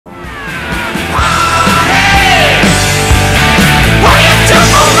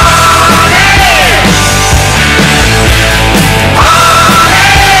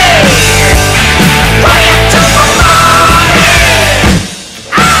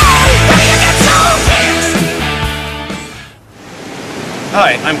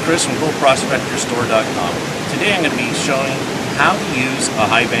Hi, I'm Chris from goldprospectorstore.com. Today I'm going to be showing how to use a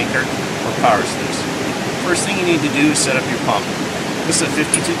Highbanker or power sluice. First thing you need to do is set up your pump. This is a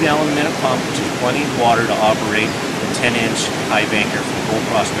 52 gallon a minute pump, which is plenty of water to operate a 10-inch Highbanker from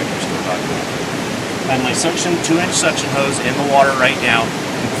goldprospectorstore.com. I have my 2-inch suction hose in the water right now.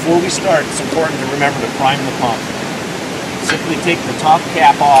 And before we start, it's important to remember to prime the pump. Simply take the top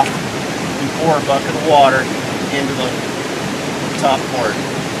cap off and pour a bucket of water into the top port.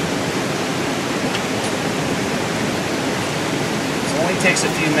 It only takes a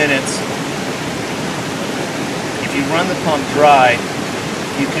few minutes. If you run the pump dry,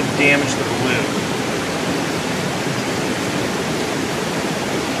 you can damage the balloon.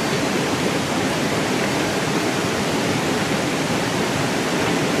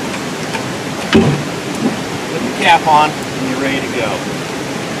 Put the cap on and you're ready to go.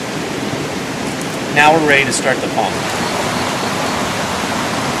 Now we're ready to start the pump.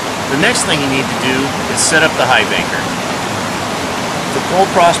 The next thing you need to do is set up the Highbanker. The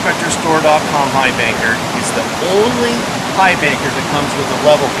goldprospectorstore.com Highbanker is the only Highbanker that comes with a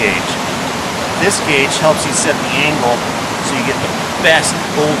level gauge. This gauge helps you set the angle so you get the best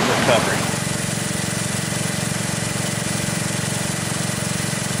gold recovery.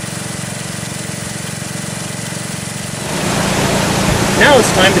 Now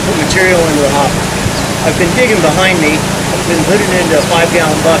it's time to put material into the hopper. I've been digging behind me. I've been putting it into a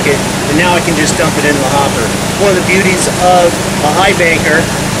 5-gallon bucket, and now I can just dump it into the hopper. One of the beauties of a Highbanker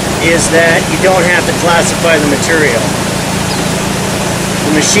is that you don't have to classify the material.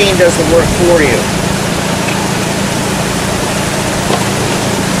 The machine does the work for you.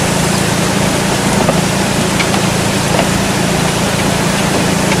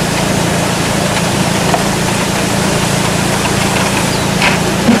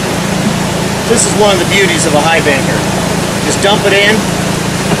 This is one of the beauties of a Highbanker. Just dump it in.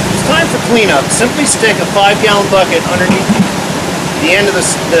 It's time for cleanup. Simply stick a 5-gallon bucket underneath the end of the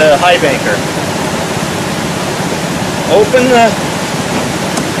Highbanker. Open the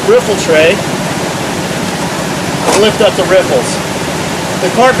riffle tray and lift up the riffles.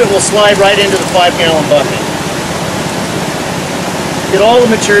 The carpet will slide right into the 5-gallon bucket. Get all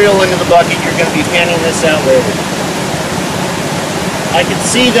the material into the bucket. You're going to be panning this out later. I can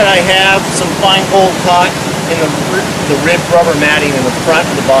see that I have some fine gold caught in the ribbed rubber matting in the front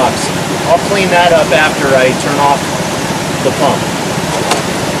of the box. I'll clean that up after I turn off the pump.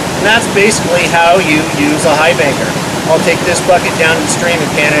 And that's basically how you use a Highbanker. I'll take this bucket down to the stream and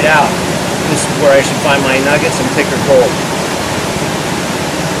pan it out. This is where I should find my nuggets and thicker gold.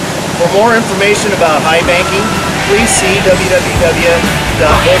 For more information about high banking, please see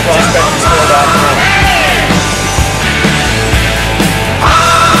www.goldprospectorstore.com.